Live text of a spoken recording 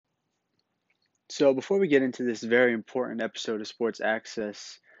So before we get into this very important episode of Sports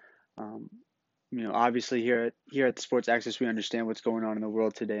Access, um, obviously here at the Sports Access, we understand what's going on in the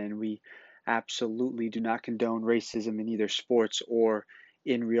world today, and we absolutely do not condone racism in either sports or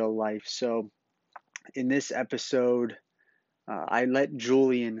in real life. So in this episode, I let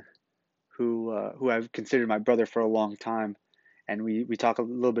Julian, who I've considered my brother for a long time, and we talk a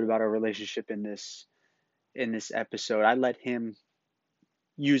little bit about our relationship in this episode. I let him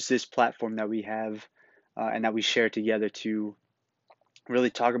use this platform that we have and that we share together to really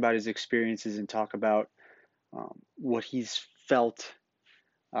talk about his experiences and talk about what he's felt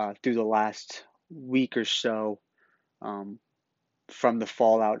through the last week or so um, from the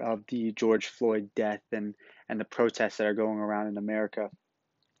fallout of the George Floyd death and the protests that are going around in America.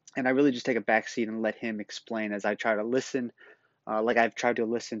 And I really just take a back seat and let him explain as I try to listen, like I've tried to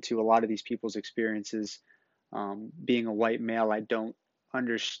listen to a lot of these people's experiences. Being a white male, I don't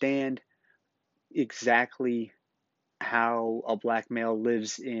understand exactly how a black male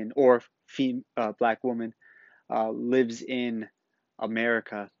lives in, or black woman lives in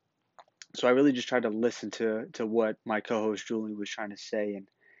America. So I really just tried to listen to what my co-host Julie was trying to say,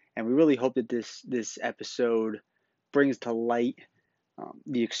 and we really hope that this episode brings to light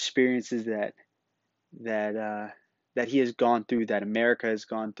the experiences that that he has gone through, that America has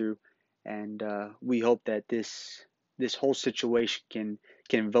gone through, and we hope that this whole situation can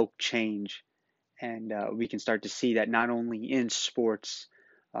invoke change, and we can start to see that not only in sports,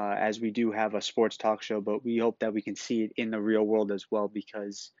 as we do have a sports talk show, but we hope that we can see it in the real world as well,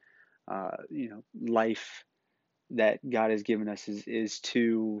 because life that God has given us is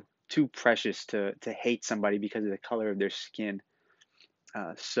too precious to hate somebody because of the color of their skin.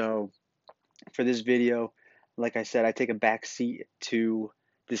 So for this video, like I said, I take a back seat to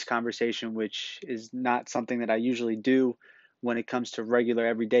this conversation, which is not something that I usually do when it comes to regular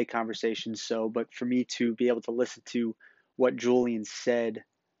everyday conversations. So, but for me to be able to listen to what Julian said,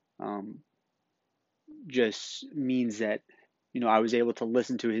 um, just means that I was able to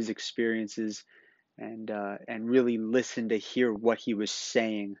listen to his experiences and really listen to hear what he was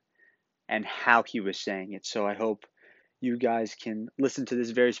saying and how he was saying it. So I hope you guys can listen to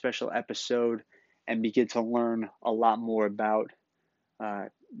this very special episode and begin to learn a lot more about uh,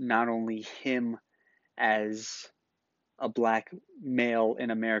 not only him as a black male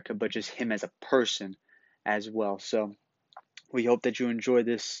in America, but just him as a person as well. So we hope that you enjoy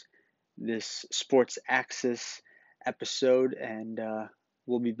this Sports Access episode, and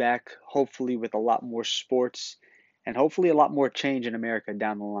we'll be back hopefully with a lot more sports and hopefully a lot more change in America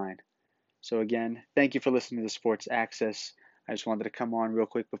down the line. So again, thank you for listening to the Sports Access. I just wanted to come on real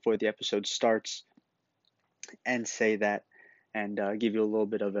quick before the episode starts and say that, and give you a little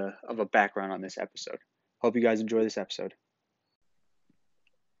bit of a background on this episode. Hope you guys enjoy this episode.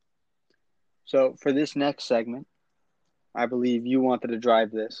 So for this next segment, I believe you wanted to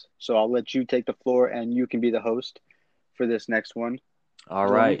drive this, so I'll let you take the floor and you can be the host for this next one. All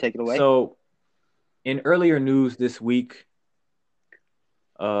Julian, right. take it away. So, in earlier news this week,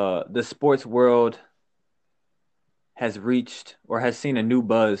 the sports world has reached or has seen a new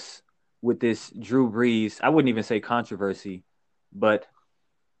buzz with this Drew Brees. I wouldn't even say controversy, but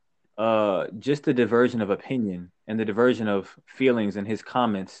just the diversion of opinion and the diversion of feelings in his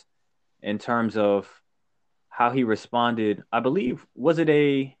comments in terms of how he responded. I believe was it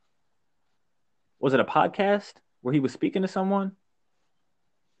a podcast where he was speaking to someone?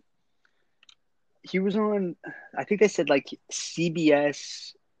 He was on, I think they said like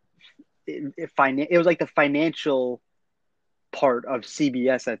CBS. It was like the financial part of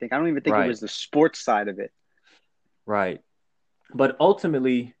CBS. I think I don't even think it Right, was the sports side of it. right. But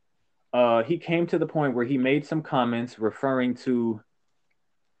ultimately, he came to the point where he made some comments referring to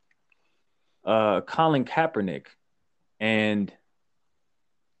Colin Kaepernick and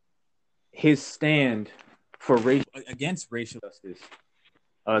his stand for against racial justice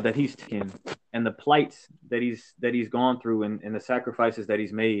that he's taken and the plights that he's gone through and the sacrifices that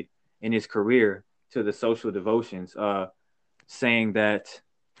he's made in his career to the social devotions, saying that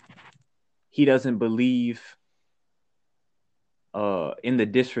he doesn't believe in the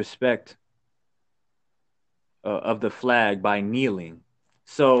disrespect of the flag by kneeling.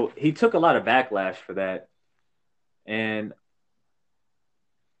 So he took a lot of backlash for that, and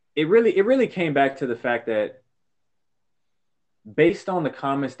it really came back to the fact that based on the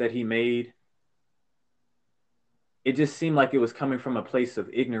comments that he made, it just seemed like it was coming from a place of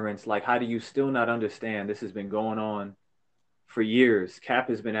ignorance. Like, how do you still not understand? This has been going on for years. Cap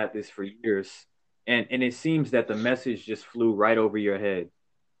has been at this for years, and it seems that the message just flew right over your head.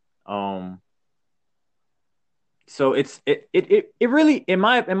 Um, so it really, in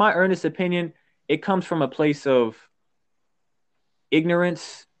my earnest opinion, it comes from a place of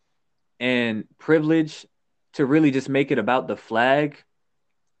ignorance and privilege to really just make it about the flag.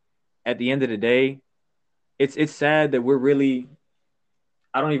 At the end of the day, it's sad that we're really,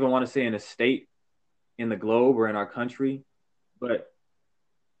 I don't even want to say in a state in the globe or in our country, but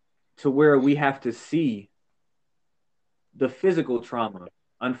to where we have to see the physical trauma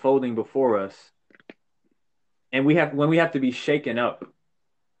unfolding before us, and we have to be shaken up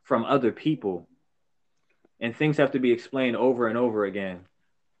from other people, and things have to be explained over and over again,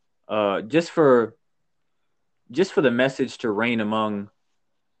 uh, just for just for the message to reign among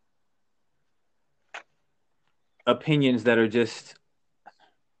opinions that are just,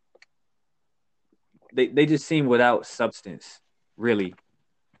 they just seem without substance, really.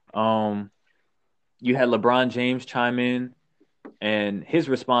 Um, you had LeBron James chime in, and his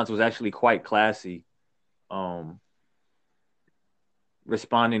response was actually quite classy, um,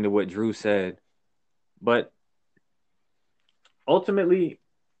 responding to what Drew said. But ultimately,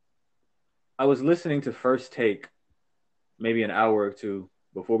 I was listening to First Take maybe an hour or two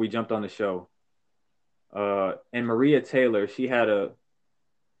before we jumped on the show. And Maria Taylor, she had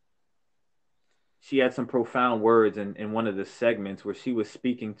some profound words in one of the segments where she was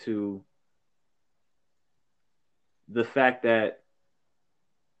speaking to the fact that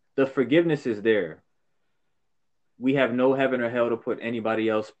the forgiveness is there. We have no heaven or hell to put anybody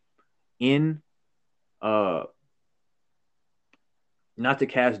else in, uh, not to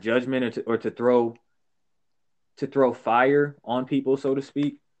cast judgment or to throw fire on people, so to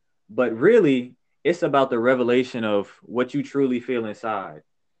speak. But really, it's about the revelation of what you truly feel inside.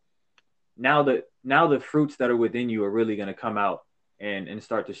 Now the fruits that are within you are really going to come out and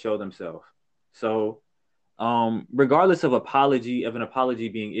start to show themselves. So, regardless of an apology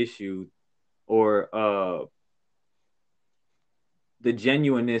being issued, or the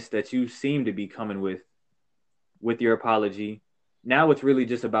genuineness that you seem to be coming with your apology, now it's really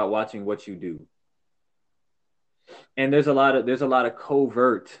just about watching what you do. And there's a lot of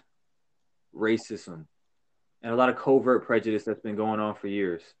covert racism and a lot of covert prejudice that's been going on for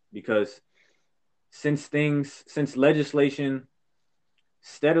years, because since legislation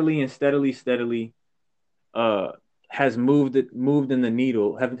steadily uh has moved the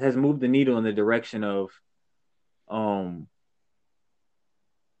needle in the direction of um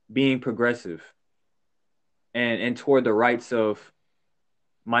being progressive and toward the rights of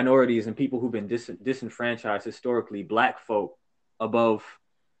minorities and people who've been disenfranchised historically, black folk above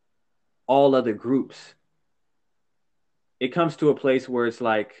all other groups. It comes to a place where it's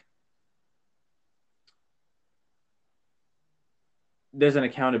like there's an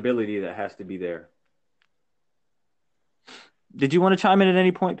accountability that has to be there. Did you want to chime in at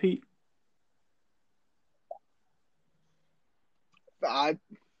any point, Pete? I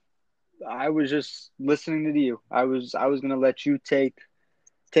I was just listening to you. I was gonna let you take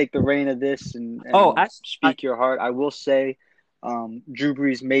the reign of this Oh, and speak your heart. I will say, Drew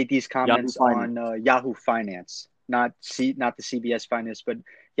Brees made these Yahoo comments Finance. on Yahoo Finance, not the CBS Finance, but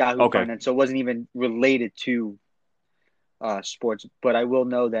Yahoo Okay. Finance. So it wasn't even related to sports. But I will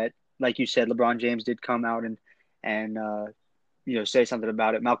know that, like you said, LeBron James did come out and say something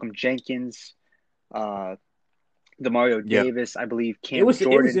about it. Malcolm Jenkins, uh, Demario Yeah. Davis, I believe It Cam was it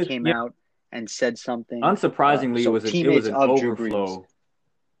was Jordan just came yeah. out and said something. Unsurprisingly, So it was teammates an of Drew Brees. overflow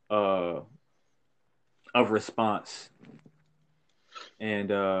uh, of response,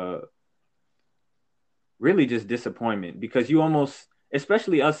 and really just disappointment, because you almost,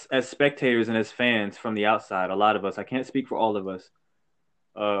 especially us as spectators and as fans from the outside, a lot of us, I can't speak for all of us,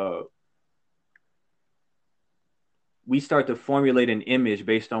 uh, we start to formulate an image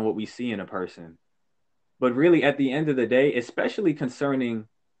based on what we see in a person. But really, at the end of the day, especially concerning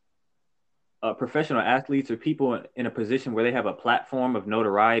professional athletes or people in a position where they have a platform of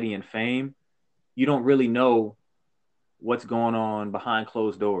notoriety and fame, you don't really know what's going on behind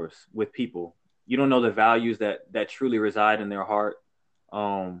closed doors with people. You don't know the values that truly reside in their heart.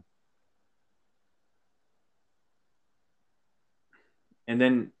 Um, and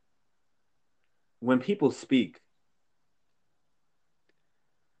then when people speak,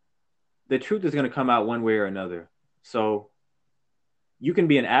 the truth is going to come out one way or another. So you can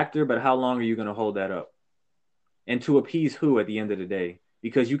be an actor, but how long are you going to hold that up? And to appease who at the end of the day?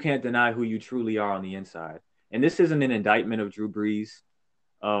 Because you can't deny who you truly are on the inside. And this isn't an indictment of Drew Brees,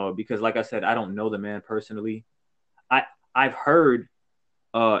 because, like I said, I don't know the man personally. I I've heard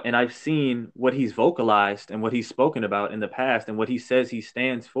and I've seen what he's vocalized and what he's spoken about in the past and what he says he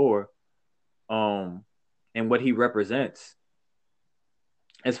stands for, um, and what he represents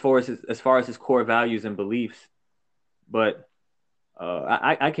as far as his core values and beliefs. But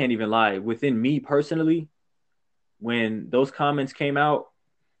I can't even lie. Within me personally, when those comments came out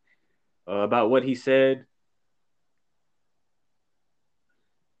about what he said,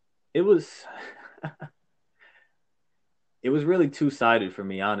 it was it was really two sided for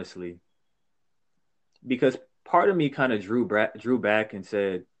me, honestly, because part of me kind of drew back and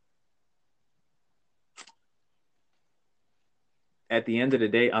said, at the end of the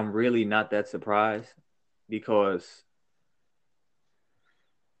day, I'm really not that surprised because,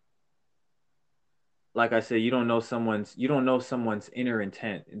 like I said, you don't know someone's inner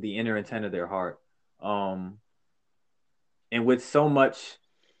intent, the inner intent of their heart, um, and with so much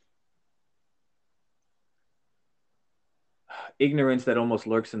ignorance that almost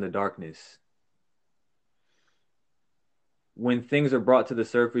lurks in the darkness, when things are brought to the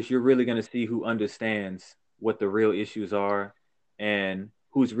surface, you're really going to see who understands what the real issues are and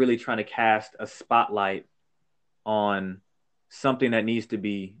who's really trying to cast a spotlight on something that needs to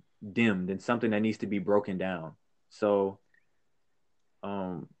be dimmed and something that needs to be broken down. So,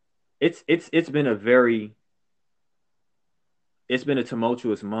 um, it's been it's been a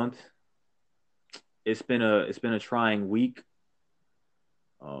tumultuous month. It's been a trying week,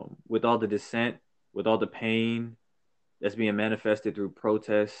 with all the dissent, with all the pain that's being manifested through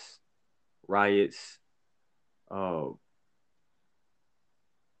protests, riots, uh,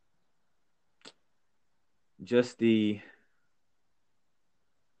 just the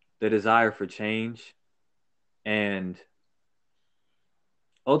desire for change. And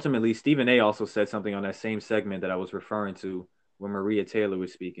ultimately, Stephen A. also said something on that same segment that I was referring to when Maria Taylor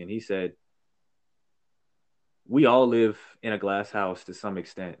was speaking. He said, "We all live in a glass house to some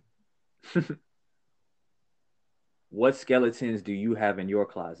extent. What skeletons do you have in your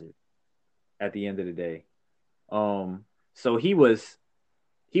closet at the end of the day?" Um, so he was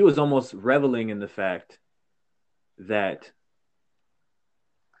almost reveling in the fact that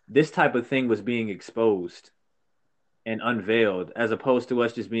this type of thing was being exposed and unveiled, as opposed to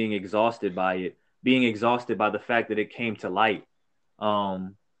us just being exhausted by it, being exhausted by the fact that it came to light.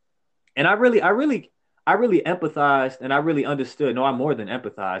 Um, and I really empathized and I really understood. No, I more than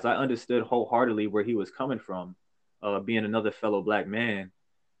empathized. I understood wholeheartedly where he was coming from, being another fellow black man.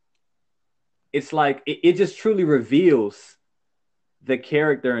 It's like it just truly reveals the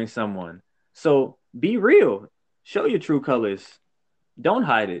character in someone. So be real, show your true colors. Don't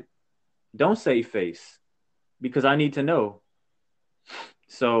hide it. Don't save face because I need to know.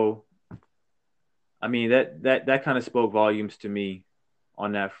 So I mean that kind of spoke volumes to me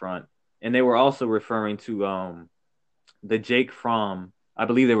on that front. And they were also referring to the Jake Fromm, I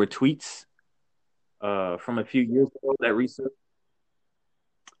believe they were tweets from a few years ago that research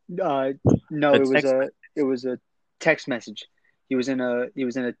Uh, no, a text. it was a text message. He was in a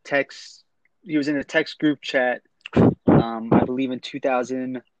text group chat. I believe in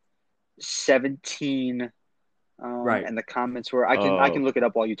 2017. Right. And the comments were I Uh can look it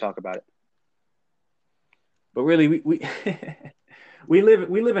up while you talk about it. but really we we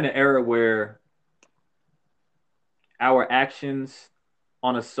live in an era where our actions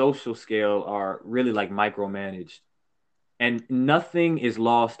on a social scale are really like micromanaged. And nothing is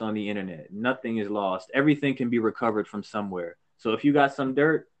lost on the internet. Nothing is lost. Everything can be recovered from somewhere. So if you got some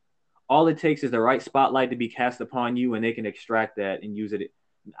dirt, all it takes is the right spotlight to be cast upon you, and they can extract that and use it.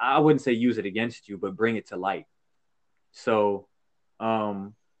 I wouldn't say use it against you, but bring it to light. So,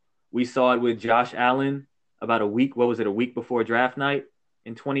 um, we saw it with Josh Allen about a week. What was it? A week before draft night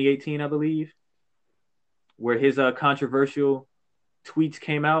in 2018, I believe, where his controversial tweets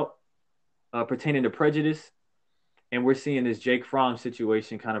came out pertaining to prejudice, and we're seeing this Jake Fromm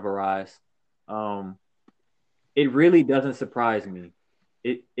situation kind of arise. Um, it really doesn't surprise me.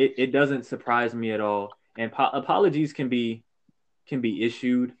 It doesn't surprise me at all. And apologies can be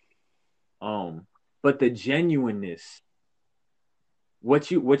issued, um, but the genuineness, what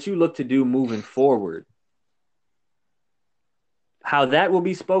you look to do moving forward, how that will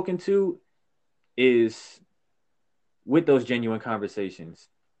be spoken to is with those genuine conversations,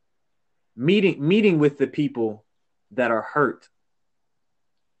 meeting with the people that are hurt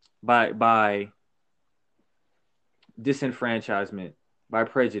by disenfranchisement, by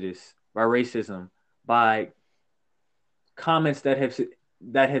prejudice, by racism, by comments that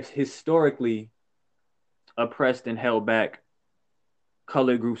have historically oppressed and held back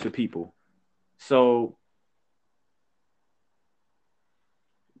colored groups of people. So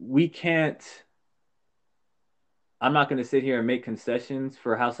we can't. I'm not going to sit here and make concessions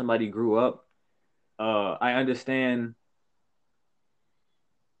for how somebody grew up. I understand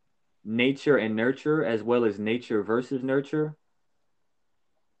nature and nurture as well as nature versus nurture,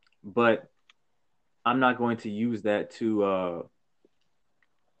 but I'm not going to use that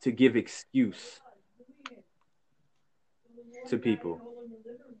to give excuse to people.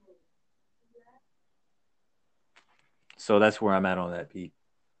 So that's where I'm at on that, Pete.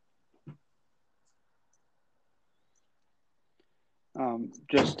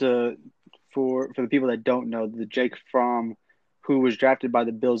 Just for the people that don't know, the Jake Fromm, who was drafted by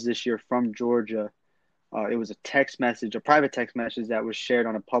the Bills this year from Georgia, it was a text message, a private text message that was shared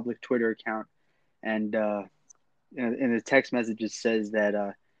on a public Twitter account, and in the text message it says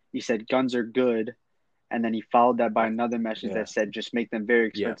that he said guns are good, and then he followed that by another message that said just make them very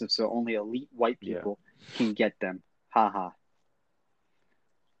expensive so only elite white people can get them. Haha.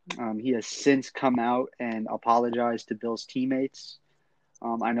 He has since come out and apologized to Bill's teammates.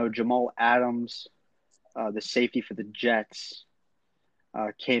 I know Jamal Adams, the safety for the Jets,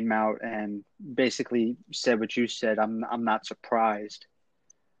 came out and basically said what you said. I'm not surprised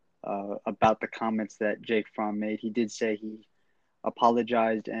about the comments that Jake Fromm made. He did say he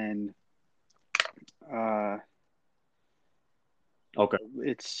apologized and okay.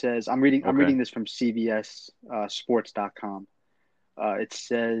 It says I'm reading this from CBS Sports.com. It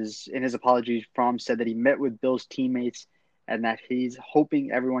says in his apology, Fromm said that he met with Bill's teammates and that he's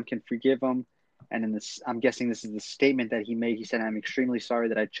hoping everyone can forgive him. And in this, I'm guessing this is the statement that he made. He said, "I'm extremely sorry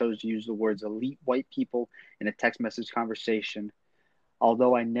that I chose to use the words elite white people in a text message conversation.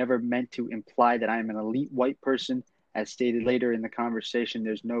 Although I never meant to imply that I am an elite white person, as stated later in the conversation,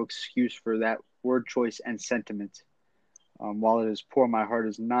 there's no excuse for that word choice and sentiment. While it is poor, my heart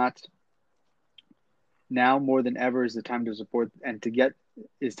is not. Now more than ever is the time to support and to get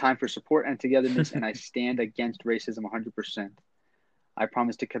is time for support and togetherness, and I stand against racism 100%. I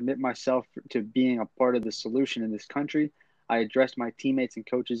promise to commit myself to being a part of the solution in this country. I addressed my teammates and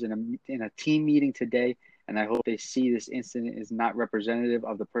coaches in a team meeting today, and I hope they see this incident is not representative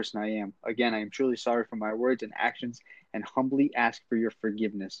of the person I am. Again, I am truly sorry for my words and actions and humbly ask for your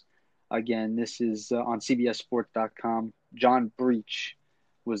forgiveness." Again, this is on CBSSports.com. John Breach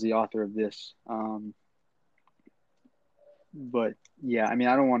was the author of this. But yeah, I mean,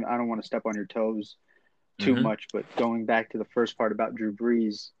 I don't want to step on your toes too much, but going back to the first part about Drew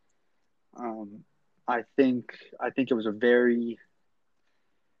Brees, I think it was a very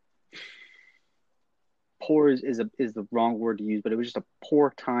poor is the wrong word to use, but it was just a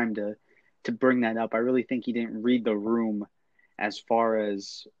poor time to bring that up. I really think he didn't read the room as far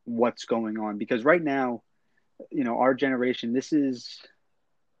as what's going on, because right now, our generation,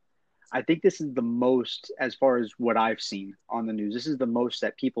 I think this is the most, as far as what I've seen on the news, this is the most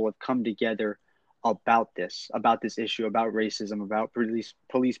that people have come together about this issue, about racism, about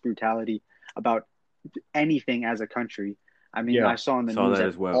police brutality, about anything as a country. I mean, I saw in the news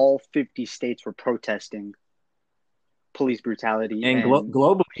that all 50 states were protesting police brutality and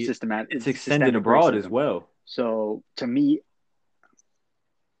globally, it's extended abroad as well. So to me,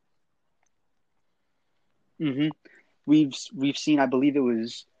 we've seen. I believe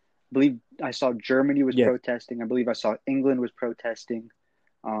I saw Germany was protesting. I believe I saw England was protesting.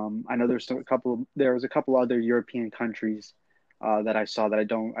 I know there was a couple other European countries that I saw that I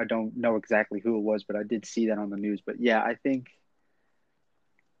don't know exactly who it was, but I did see that on the news. But yeah, I think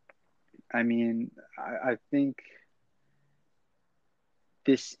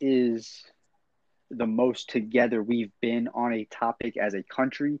this is the most together we've been on a topic as a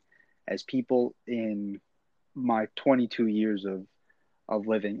country, as people in my 22 years of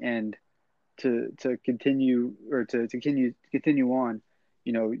living. And to continue on,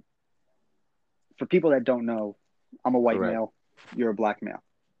 for people that don't know, I'm a white male, you're a black male,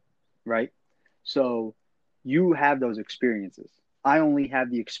 right? So you have those experiences. I only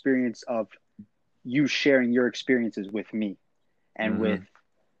have the experience of you sharing your experiences with me and with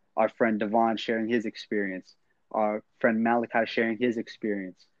our friend Devon sharing his experience, our friend Malachi sharing his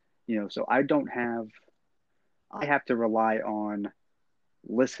experience. So I have to rely on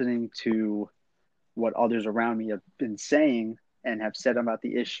listening to what others around me have been saying and have said about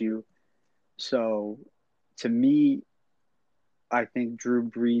the issue. So to me, I think Drew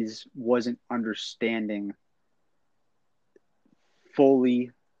Brees wasn't understanding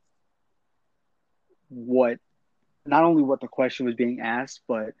fully not only what the question was being asked,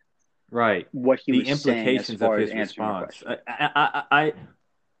 but what he was saying as far as answering the question. I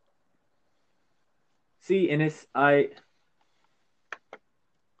see, and it's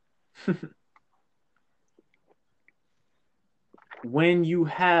when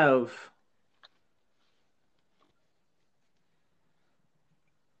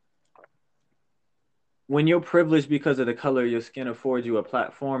you're privileged because of the color of your skin affords you a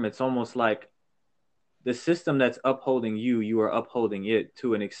platform, it's almost like the system that's upholding you are upholding it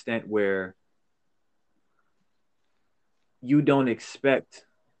to an extent where you don't expect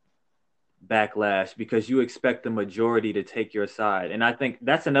backlash because you expect the majority to take your side. And I think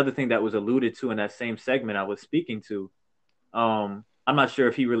that's another thing that was alluded to in that same segment I was speaking to. I'm not sure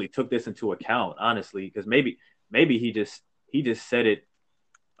if he really took this into account, honestly, because maybe he just said it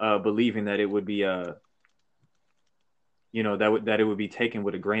believing that it would be that it would be taken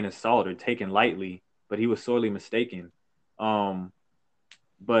with a grain of salt or taken lightly, but he was sorely mistaken. Um,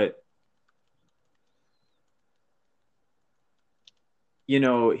 but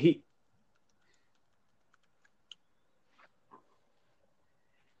he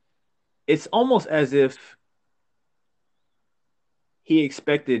it's almost as if he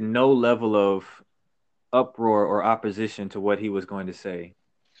expected no level of uproar or opposition to what he was going to say.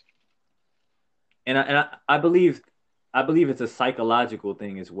 And I believe it's a psychological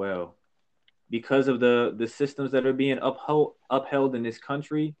thing as well because of the systems that are being upheld in this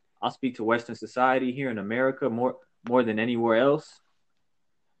country. I'll speak to Western society here in America more than anywhere else.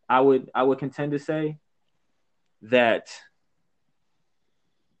 I would contend to say that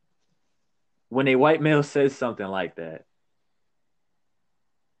when a white male says something like that,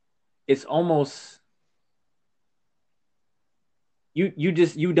 it's almost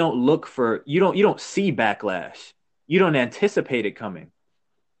you don't look for you don't see backlash. You don't anticipate it coming.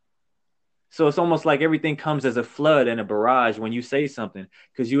 So it's almost like everything comes as a flood and a barrage when you say something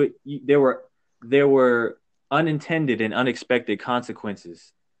because there were unintended and unexpected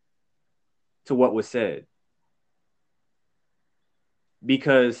consequences to what was said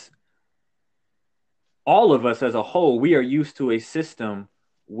because all of us as a whole we are used to a system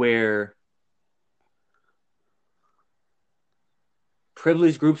where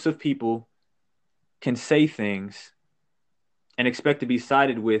privileged groups of people can say things and expect to be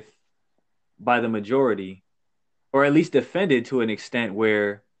sided with by the majority or at least defended to an extent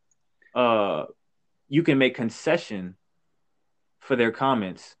where uh you can make concession for their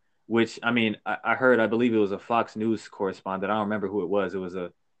comments. Which I mean, I heard, I believe it was a Fox News correspondent. I don't remember who it was. It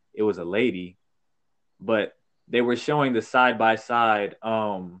was a lady, but they were showing the side by side.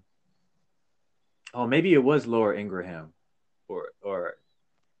 Oh, maybe it was Laura Ingraham, or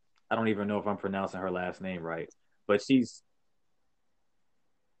I don't even know if I'm pronouncing her last name right, but she's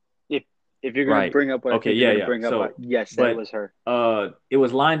If if you're gonna right. bring up what I Okay, think you're yeah, gonna yeah. bring up, So, yes, that but was her. it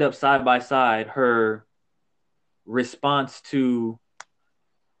was lined up side by side. Her response to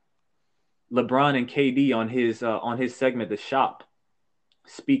LeBron and KD on his segment, The Shop,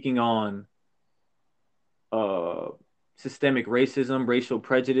 speaking on uh, systemic racism, racial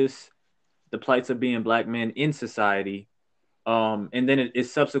prejudice, the plights of being black men in society, and then it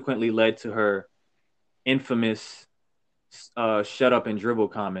subsequently led to her infamous "shut up and dribble"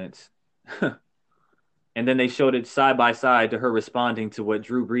 comments. And then they showed it side by side to her responding to what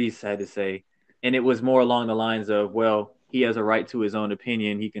Drew Brees had to say, and it was more along the lines of, "Well, he has a right to his own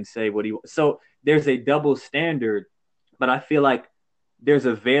opinion. He can say what he wants." So there's a double standard, but I feel like there's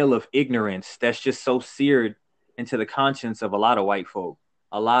a veil of ignorance that's just so seared into the conscience of a lot of white folk,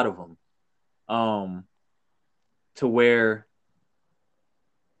 a lot of them, um, to where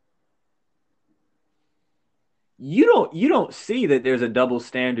you don't see that there's a double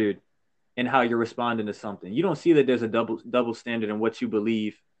standard in how you're responding to something. You don't see that there's a double standard in what you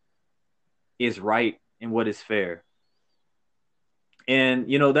believe is right and what is fair. And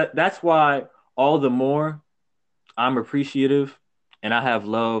that's why all the more I'm appreciative and I have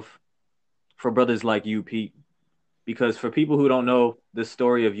love for brothers like you, Pete. Because for people who don't know the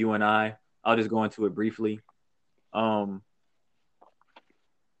story of you and I'll just go into it briefly. Um,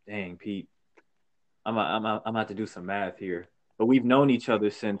 Dang, Pete, I'm about to do some math here, but we've known each other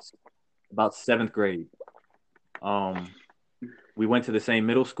since about seventh grade. Um, we went to the same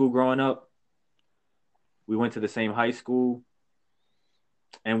middle school growing up. We went to the same high school,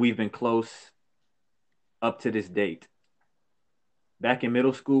 and we've been close up to this date. Back in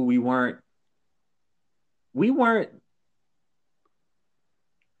middle school, we weren't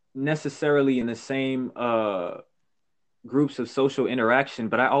necessarily in the same groups of social interaction,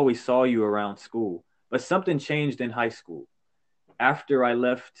 but I always saw you around school. But something changed in high school. After I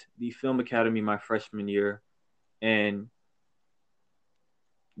left the film academy my freshman year, and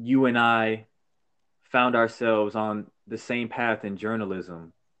you and I found ourselves on the same path in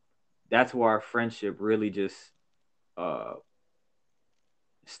journalism, that's where our friendship really just uh,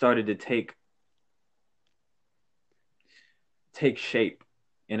 started to take shape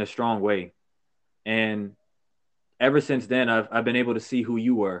in a strong way. And ever since then, I've been able to see who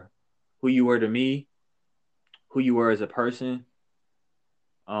you were to me, who you were as a person.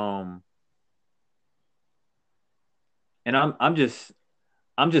 Um, and I'm just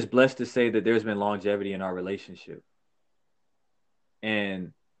blessed to say that there's been longevity in our relationship.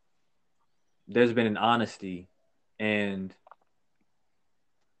 And there's been an honesty and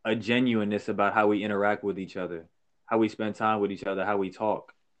a genuineness about how we interact with each other, how we spend time with each other, how we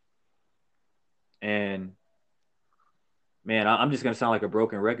talk. And man, I'm just gonna sound like a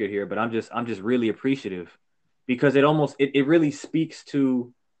broken record here, but I'm just really appreciative because it really speaks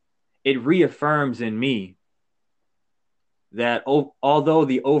to, it reaffirms in me that although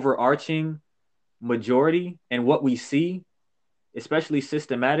the overarching majority and what we see, especially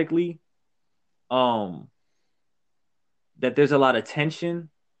systematically, um, that there's a lot of tension,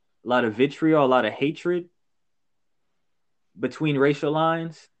 a lot of vitriol, a lot of hatred between racial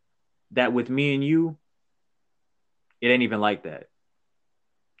lines, that with me and you, it ain't even like that.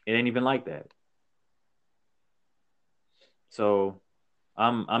 It ain't even like that. So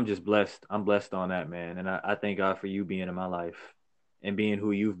I'm just blessed. I'm blessed on that, man. And I thank God for you being in my life and being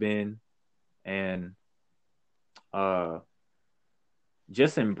who you've been, and uh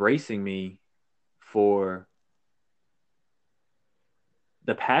just embracing me for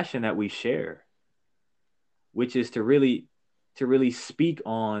the passion that we share, which is to really speak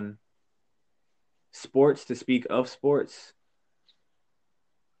on sports, to speak of sports,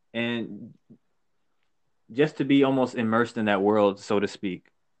 and just to be almost immersed in that world, so to speak.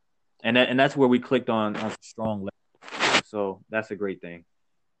 And that's where we clicked on strong level. So that's a great thing.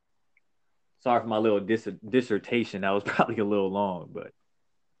 Sorry for my little dissertation. That was probably a little long, but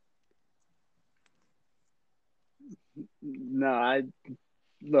No, I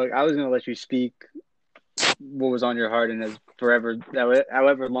was gonna let you speak what was on your heart, and as forever,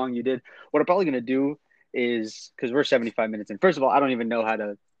 however long you did. What I'm probably gonna do is, because we're 75 minutes in. First of all, I don't even know how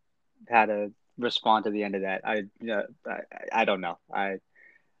to respond to the end of that. I don't know. I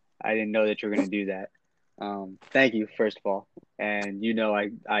didn't know that you were gonna do that. Thank you, first of all, and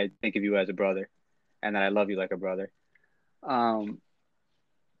I think of you as a brother, and that I love you like a brother. Um,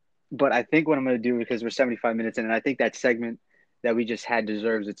 but I think what I'm gonna do, because we're 75 minutes in, and I think that segment that we just had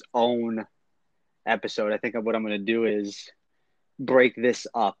deserves its own episode. I think what I'm gonna do is break this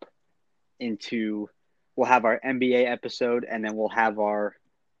up into, we'll have our NBA episode, and then we'll have our,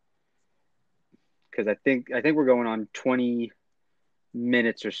 because I think we're going on 20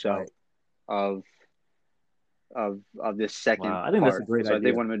 minutes or so right. of of this second Wow, I think that's a part. great So I think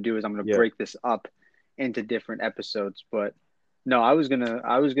idea. what I'm gonna do is I'm gonna Yeah. break this up into different episodes. But no, I was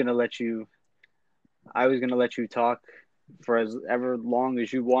gonna let you talk for as ever long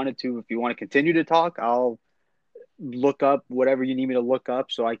as you wanted to. If you want to continue to talk, I'll look up whatever you need me to look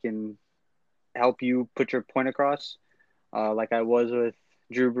up so I can help you put your point across, like I was with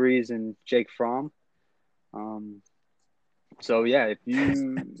Drew Brees and Jake Fromm. Um, so yeah, if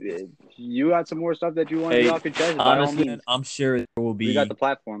you got some more stuff that you want to get Hey, off your chest, by all honestly, means, I'm sure there will we got the be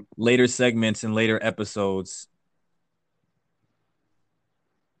platform. later segments and later episodes.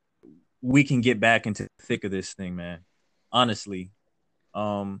 We can get back into the thick of this thing, man. Honestly,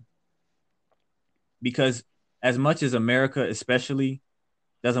 um, because as much as America, especially,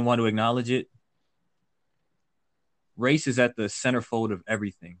 doesn't want to acknowledge it, race is at the centerfold of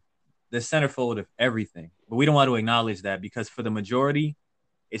everything. The centerfold of everything. But we don't want to acknowledge that because for the majority,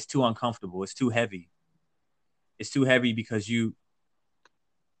 it's too uncomfortable. It's too heavy. It's too heavy because a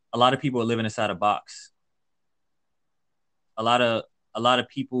lot of people are living inside a box. A lot of a lot of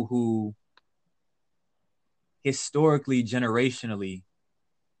people who historically, generationally,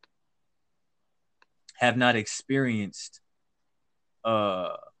 have not experienced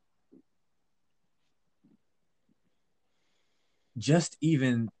uh just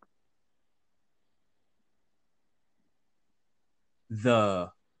even the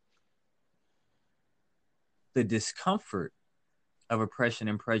the discomfort of oppression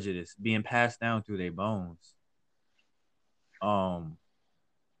and prejudice being passed down through their bones. Um,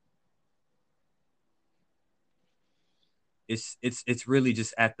 it's really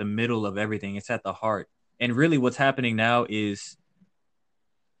just at the middle of everything. It's at the heart. And really, what's happening now is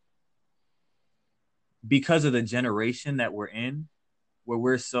because of the generation that we're in, where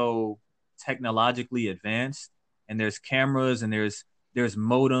we're so technologically advanced, and there's cameras and there's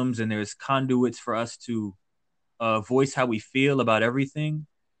modems and there's conduits for us to voice how we feel about everything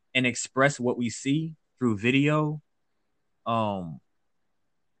and express what we see through video. Um,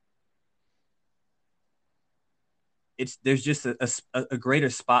 it's there's just a greater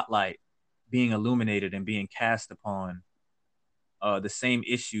spotlight being illuminated and being cast upon the same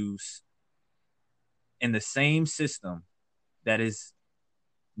issues in the same system that is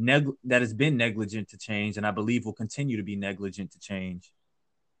that has been negligent to change, and I believe will continue to be negligent to change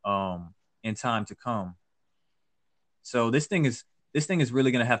in time to come. So this thing is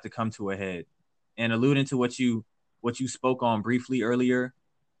really going to have to come to a head. And alluding to what you spoke on briefly earlier,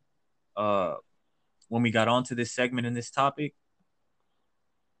 uh, when we got onto this segment and this topic.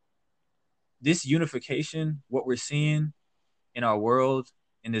 This unification, what we're seeing in our world,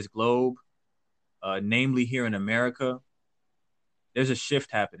 in this globe, namely here in America, there's a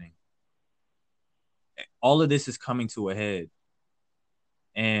shift happening. All of this is coming to a head,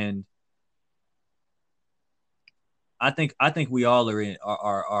 and I think we all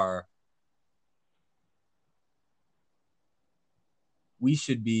are we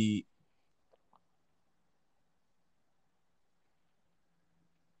should be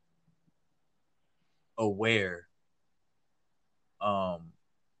aware um,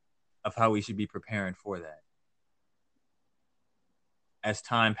 of how we should be preparing for that as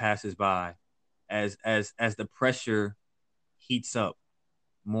time passes by, as the pressure heats up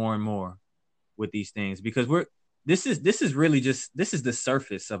more and more with these things, because this is really just this is the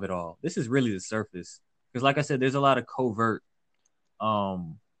surface of it all. This is really the surface, because like I said,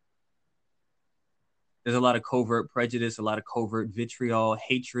 um there's a lot of covert prejudice, a lot of covert vitriol,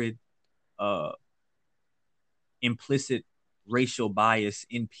 hatred, uh implicit racial bias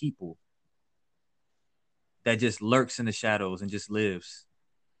in people that just lurks in the shadows and just lives.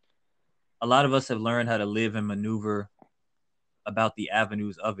 A lot of us have learned how to live and maneuver about the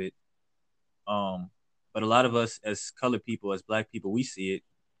avenues of it. Um, but a lot of us as colored people, as black people, we see it.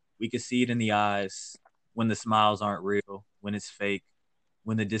 We can see it in the eyes when the smiles aren't real, when it's fake,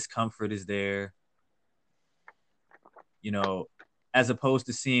 when the discomfort is there, you know, as opposed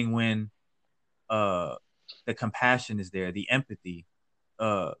to seeing when uh the compassion is there, the empathy,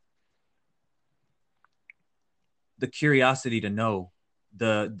 uh the curiosity to know,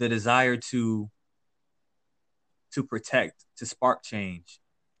 the desire to protect, to spark change.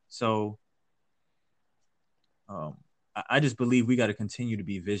 So um I just believe we got to continue to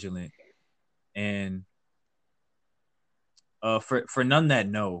be vigilant. And for none that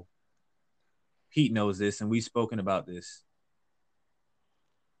know, Pete knows this and we've spoken about this.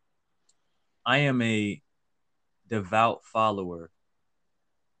 I am a devout follower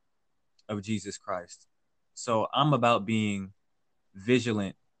of Jesus Christ. So I'm about being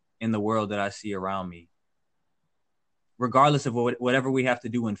vigilant in the world that I see around me, regardless of whatever we have to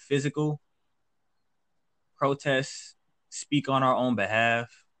do in physical, protest, speak on our own behalf,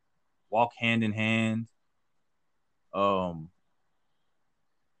 walk hand in hand, um,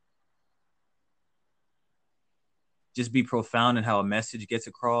 just be profound in how a message gets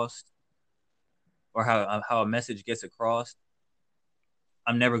across, or how a message gets across.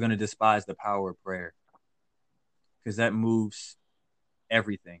 I'm never going to despise the power of prayer, because that moves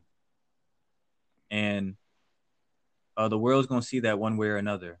everything. And the world's going to see that one way or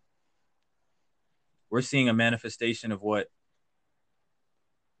another. We're seeing a manifestation of what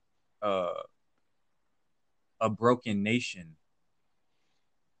uh, a broken nation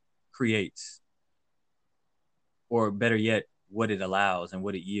creates, or better yet, what it allows and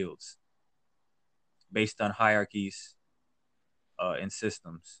what it yields based on hierarchies and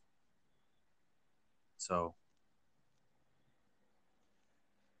systems. So,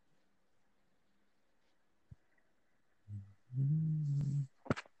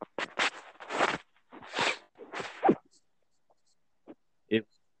 it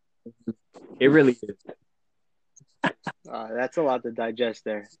it really is. That's a lot to digest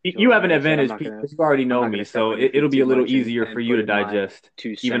there, You Joel. have an Like I said, advantage, Pete, because you already I'm know not me, gonna step so on your it'll feet be too a little much easier for and you put to in my digest,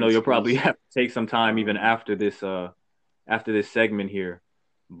 two even though cents you'll probably piece. have to take some time even Um, after this segment here.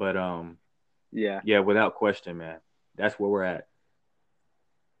 But yeah, yeah, without question, man, that's where we're at.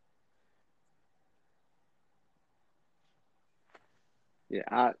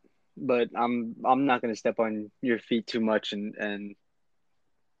 yeah. But I'm not gonna step on your feet too much and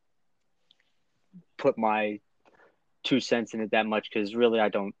put my 2 cents in it that much because really I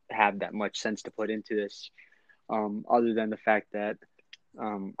don't have that much sense to put into this. Other than the fact that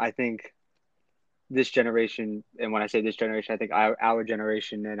I think this generation, and when I say this generation, I think our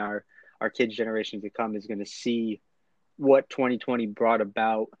generation and our kids' generation to come is going to see what 2020 brought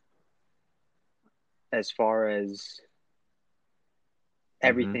about as far as Mm-hmm.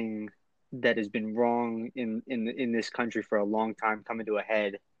 everything that has been wrong in this country for a long time coming to a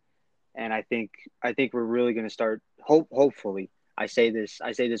head. And I think we're really going to start hopefully. I say this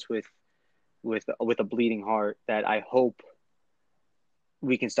with a bleeding heart that I hope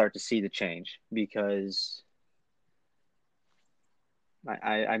we can start to see the change because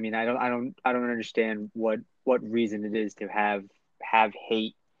I mean I don't understand what reason it is to have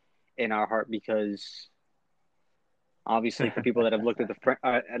hate in our heart because obviously for people that have looked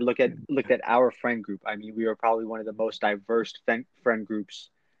at looked at our friend group, I mean we are probably one of the most diverse friend groups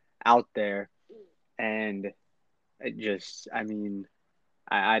out there, and it just I mean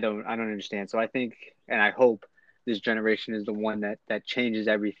I don't understand. So I think and I hope this generation is the one that changes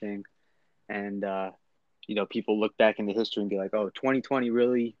everything, and people look back into history and be like, oh, 2020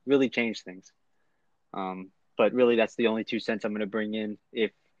 really changed things. But really, that's the only 2 cents I'm going to bring in.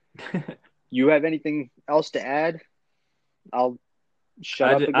 If you have anything else to add, I'll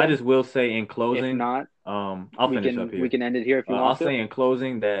shut up I again. just will say in If closing, not, I'll we finish up can we here. can end it here if you I'll want to. say in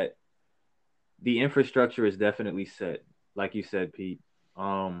closing that the infrastructure is definitely set, like you said, Pete.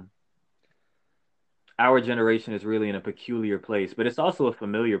 Our generation is really in a peculiar place, but it's also a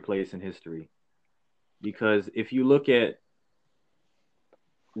familiar place in history. Because if you look at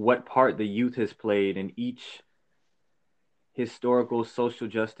what part the youth has played in each historical social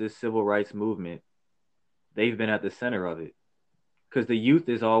justice civil rights movement, they've been at the center of it. Because the youth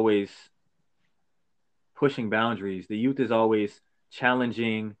is always pushing boundaries. The youth is always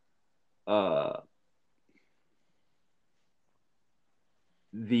challenging uh,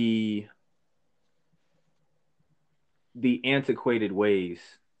 the antiquated ways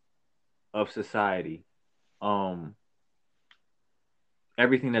of society. Um,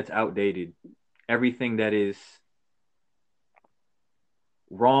 Everything that's outdated, everything that is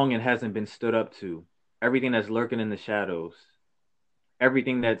wrong and hasn't been stood up to, everything that's lurking in the shadows,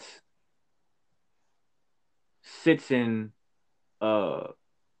 everything that's sits in uh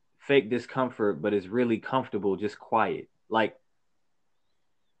fake discomfort but is really comfortable, just quiet. Like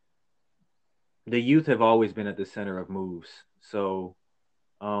the youth have always been at the center of moves. So,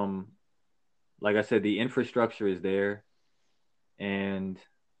 um, like I said, the infrastructure is there, and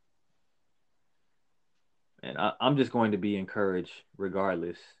I'm just going to be encouraged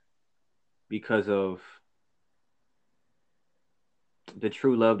regardless because of the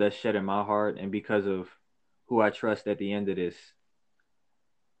true love that's shed in my heart, and because of who I trust at the end of this,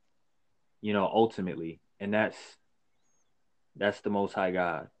 ultimately, and that's the Most High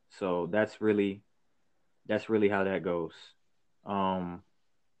God. So that's really how that goes. Um,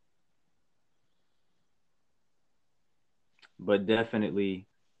 but definitely,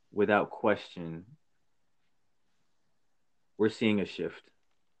 without question, we're seeing a shift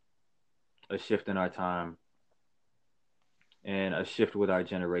in our time, and a shift with our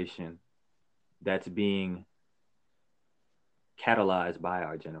generation that's being catalyzed by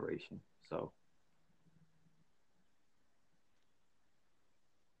our generation. So,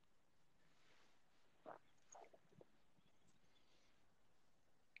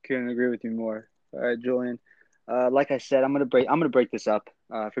 Couldn't agree with you more. All right, Julian. Like I said, I'm gonna break this up.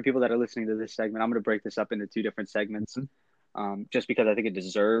 For people that are listening to this segment, I'm gonna break this up into two different segments. mhm. Just because I think it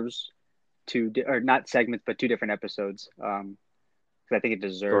deserves or not segments, but two different episodes. Because I think it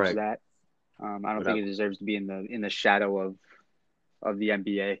deserves Correct. that. I don't think Without it deserves to be in the shadow of the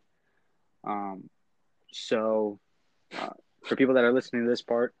NBA. Um, so for people that are listening to this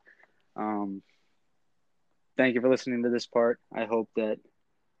part, um, thank you for listening to this part. I hope that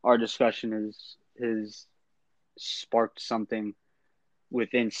our discussion is sparked something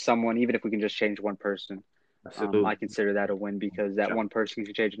within someone, even if we can just change one person. I absolutely. consider that a win because that Sure. one person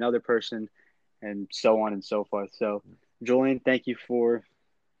can change another person, and so on and so forth. So, Julian, thank you for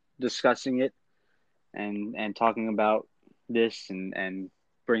discussing it and talking about this and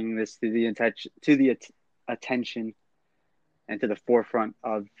bringing this to the attention and to the forefront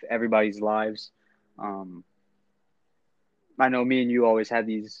of everybody's lives. Um, I know me and you always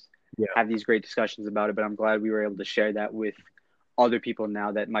Yeah, have these great discussions about it, but I'm glad we were able to share that with other people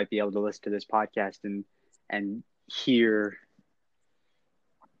now that might be able to listen to this podcast and hear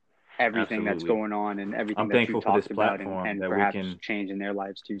everything that's absolutely. going on and everything I'm that you thankful for this talked about platform and that we perhaps can change in their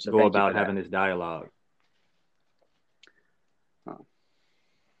lives too. So go thank you for about that. having this dialogue. Uh,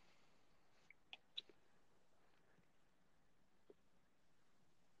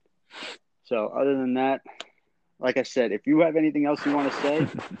 so other than that, like I said, if you have anything else you want to say,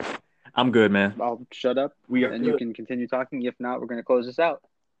 I'm good, man. I'll shut up We are and you good. can continue talking. If not, we're going to close this out.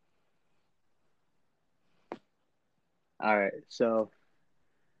 All right. So,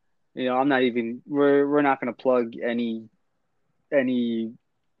 I'm not even we're not going to plug any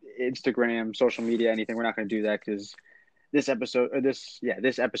Instagram, social media, anything. We're not going to do that because this episode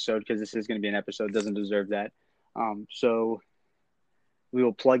because this is going to be an episode doesn't deserve that. So we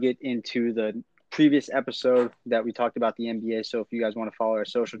will plug it into the previous episode that we talked about the NBA. So if you guys want to follow our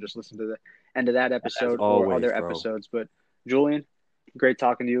social, just listen to the end of that As episode or always, other bro. episodes. But Julian, great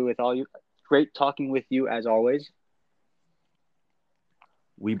talking to you with all you. Great talking with you as always.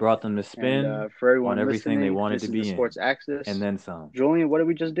 We brought them to And spin for on everyone everything they listening, wanted this to is the be in, Sports and Axis. then some. Julian, what did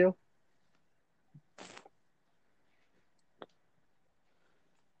we just do?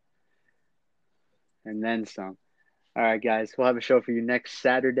 And then some. All right, guys, we'll have a show for you next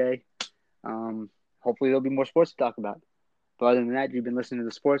Saturday. Um, hopefully, there'll be more sports to talk about. But other than that, you've been listening to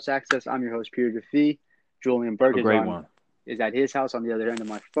the Sports Access. I'm your host, Peter Duffy. Julian Burke A great one. is at his house on the other end of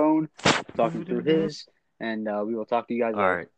my phone, talking through his, and we will talk to you guys All later. right.